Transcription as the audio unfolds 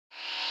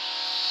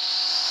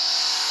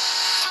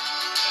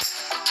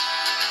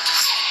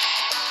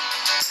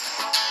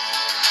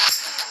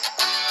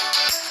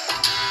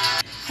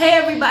Hey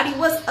everybody,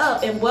 what's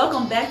up and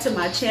welcome back to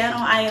my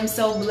channel. I am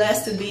so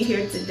blessed to be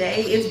here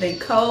today. It's been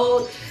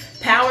cold,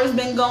 power's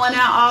been going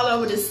out all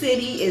over the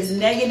city. It's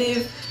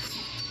negative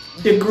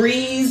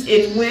degrees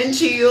in wind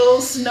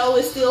chills. Snow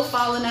is still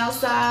falling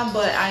outside,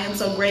 but I am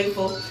so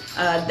grateful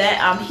that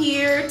I'm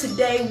here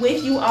today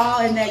with you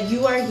all and that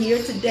you are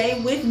here today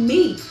with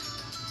me.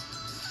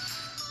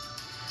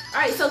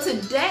 Alright, so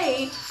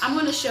today I'm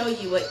going to show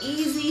you an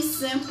easy,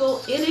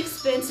 simple,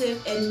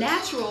 inexpensive, and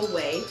natural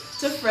way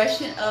to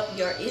freshen up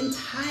your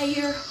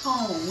entire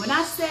home. When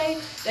I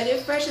say that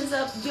it freshens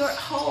up your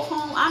whole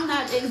home, I'm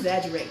not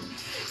exaggerating.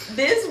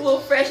 This will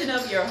freshen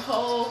up your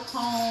whole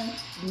home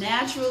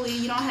naturally.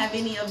 You don't have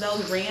any of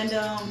those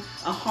random,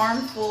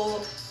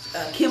 harmful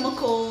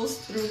chemicals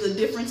through the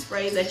different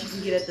sprays that you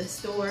can get at the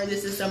store.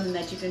 This is something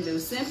that you can do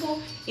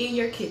simple in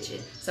your kitchen.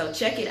 So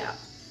check it out.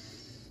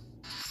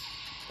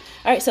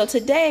 All right, so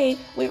today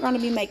we're going to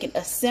be making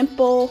a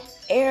simple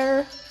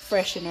air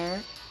freshener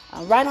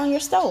right on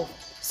your stove.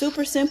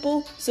 Super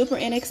simple, super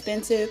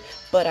inexpensive,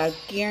 but I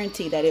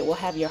guarantee that it will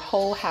have your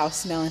whole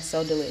house smelling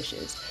so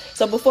delicious.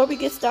 So before we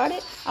get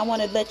started, I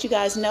want to let you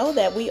guys know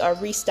that we are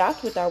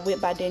restocked with our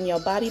Whipped by Danielle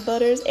body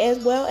butters as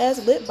well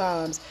as lip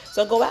balms.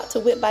 So go out to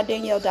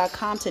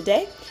whippedbydanielle.com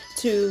today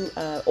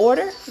to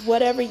order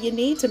whatever you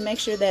need to make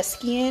sure that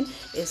skin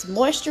is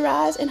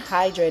moisturized and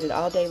hydrated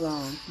all day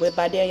long.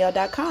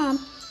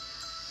 whippedbydanielle.com.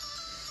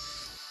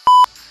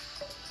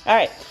 All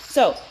right,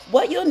 so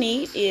what you'll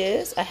need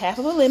is a half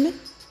of a lemon,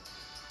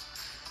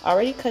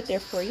 already cut there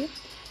for you.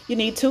 You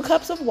need 2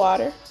 cups of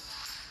water,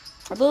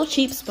 a little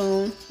cheap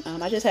spoon.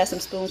 I just had some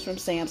spoons from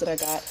Sam's that I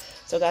got,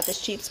 so I got this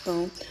cheap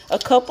spoon. A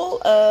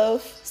couple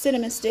of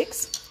cinnamon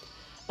sticks,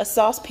 a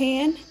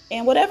saucepan,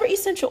 and whatever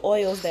essential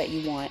oils that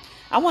you want.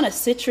 I want a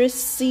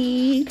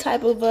citrusy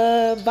type of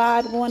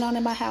vibe going on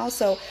in my house,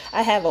 so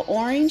I have an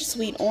orange,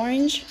 sweet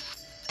orange,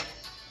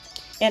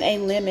 and a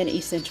lemon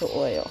essential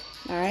oil.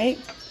 All right,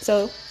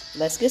 so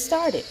let's get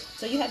started.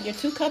 So you have your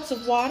 2 cups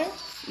of water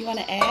you want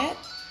to add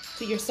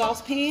to your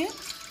saucepan.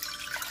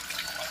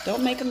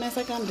 Don't make a mess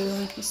like I'm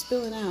doing. It's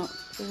spilling out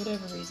for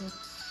whatever reason.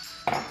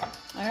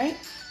 All right,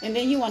 and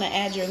then you want to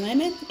add your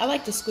lemon. I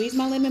like to squeeze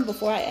my lemon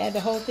before I add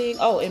the whole thing.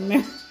 Oh,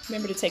 and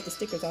remember to take the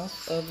stickers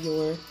off of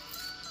your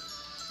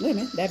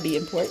lemon. That'd be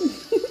important.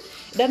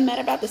 It doesn't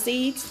matter about the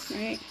seeds,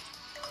 right?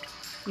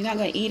 You're not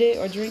going to eat it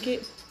or drink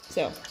it.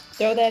 So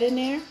throw that in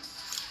there.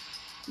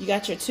 You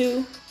got your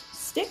 2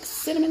 sticks,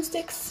 cinnamon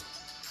sticks.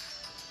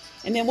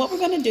 And then what we're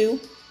going to do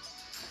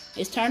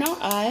is turn our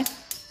eye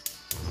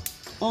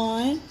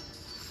on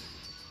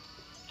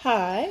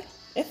high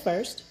at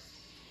first.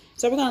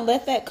 So we're going to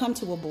let that come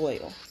to a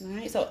boil. All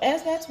right, so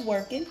as that's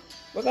working,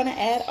 we're going to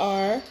add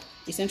our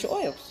essential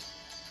oils.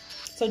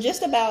 So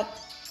just about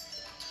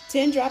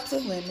 10 drops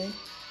of lemon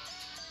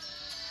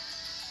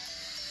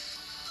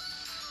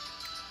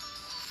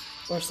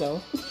or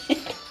so.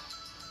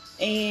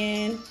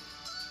 And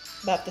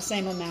about the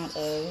same amount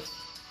of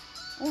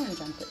orange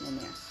I'm putting in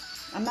there.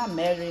 I'm not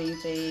measuring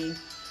anything.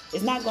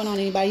 It's not going on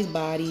anybody's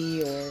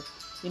body, or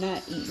you're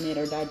not eating it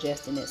or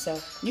digesting it. So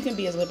you can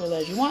be as liberal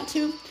as you want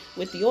to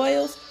with the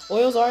oils.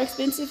 Oils are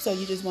expensive, so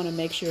you just want to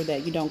make sure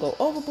that you don't go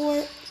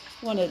overboard.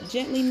 You want to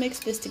gently mix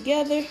this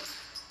together.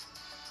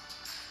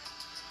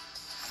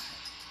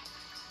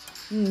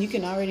 You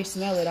can already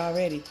smell it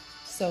already. It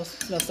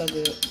smells so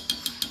good.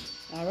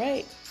 All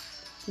right.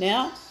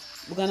 Now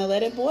we're going to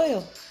let it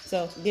boil.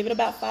 So give it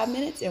about 5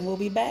 minutes and we'll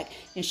be back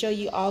and show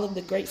you all of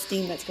the great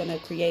steam that's going to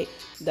create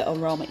the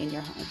aroma in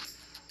your home.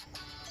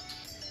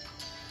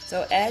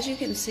 So as you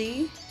can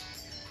see,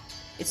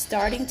 it's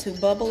starting to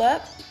bubble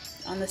up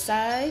on the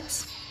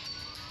sides.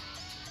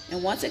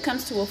 And once it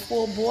comes to a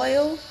full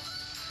boil,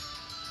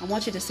 I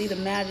want you to see the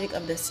magic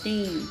of the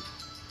steam,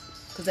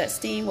 because that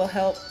steam will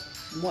help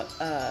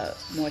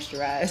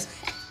moisturize.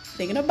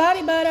 Thinking of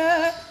body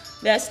butter.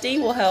 That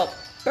steam will help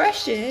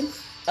freshen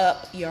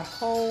up your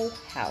whole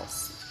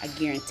house. I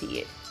guarantee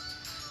it.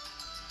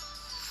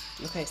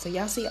 Okay, so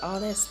y'all see all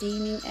that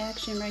steaming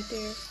action right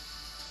there?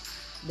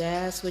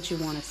 That's what you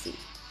want to see.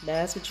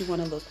 That's what you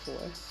want to look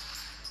for.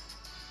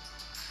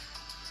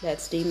 That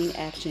steaming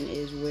action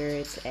is where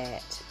it's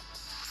at.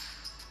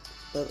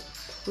 But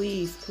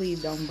please,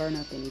 please don't burn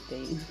up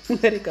anything.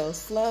 Let it go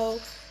slow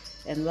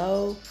and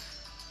low.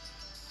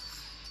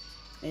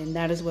 And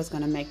that is what's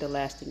going to make the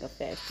lasting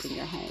effect in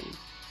your home.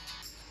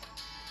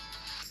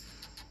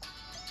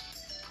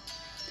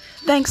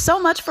 Thanks so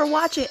much for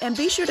watching, and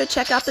be sure to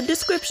check out the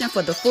description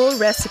for the full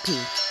recipe.